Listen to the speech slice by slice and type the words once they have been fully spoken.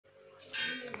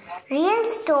Real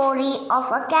story of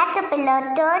a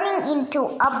caterpillar turning into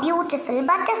a beautiful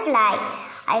butterfly.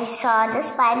 I saw this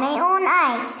by my own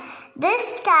eyes.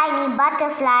 This tiny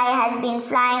butterfly has been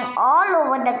flying all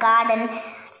over the garden,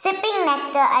 sipping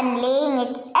nectar and laying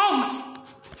its eggs.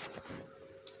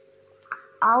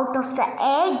 Out of the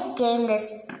egg came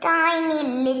this tiny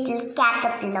little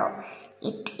caterpillar.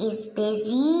 It is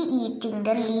busy eating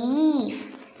the leaf.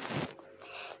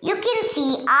 You can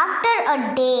see after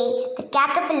a day, the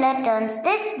caterpillar turns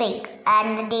this big,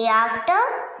 and the day after,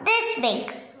 this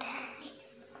big.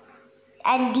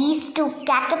 And these two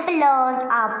caterpillars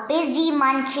are busy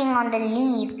munching on the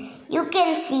leaf. You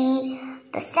can see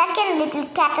the second little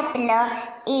caterpillar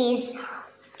is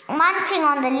munching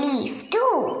on the leaf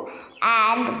too.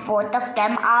 And both of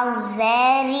them are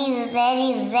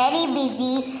very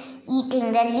busy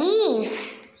eating the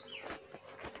leaves.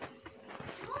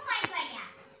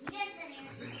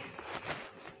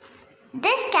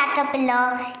 This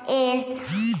caterpillar is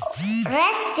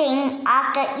resting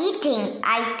after eating.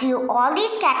 I threw all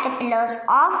these caterpillars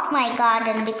off my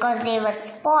garden because they were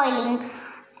spoiling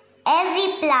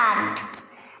every plant.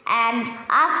 And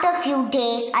after a few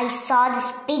days, I saw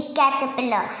this big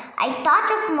caterpillar. I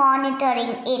thought of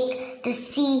monitoring it to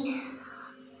see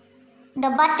the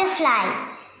butterfly.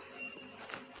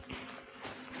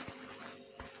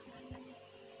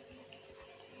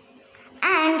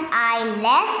 And I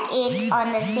left it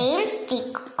on the same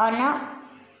stick on a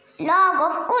log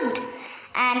of wood.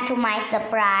 And to my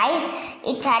surprise,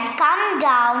 it had come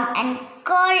down and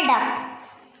curled up.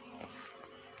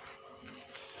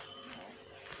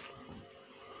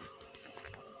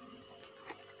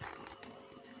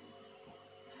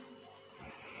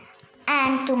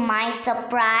 And to my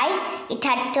surprise, it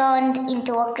had turned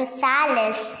into a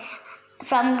chrysalis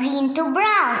from green to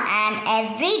brown, and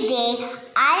every day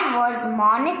I was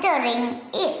monitoring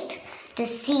it to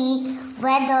see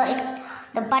whether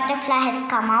the butterfly has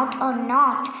come out or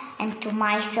not. And to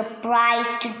my surprise,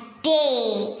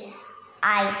 today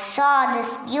I saw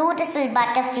this beautiful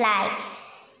butterfly.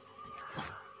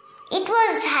 It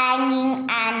was hanging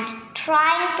and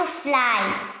trying to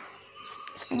fly.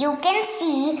 You can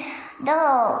see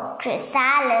the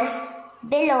chrysalis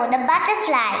below the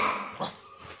butterfly.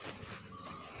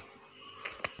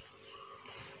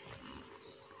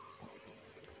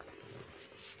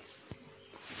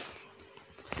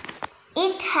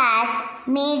 It has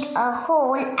made a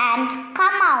hole and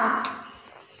come out.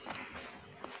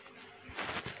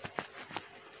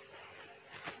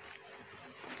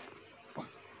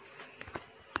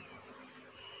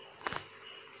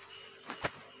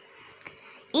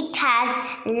 It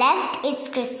has left its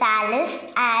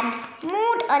chrysalis and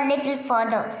moved a little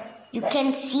further. You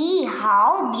can see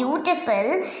how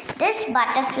beautiful this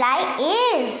butterfly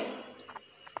is.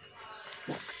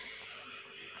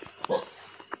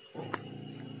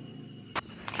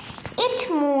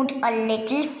 It moved a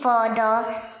little further,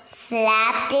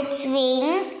 flapped its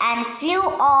wings and flew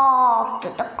off to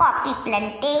the coffee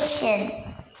plantation.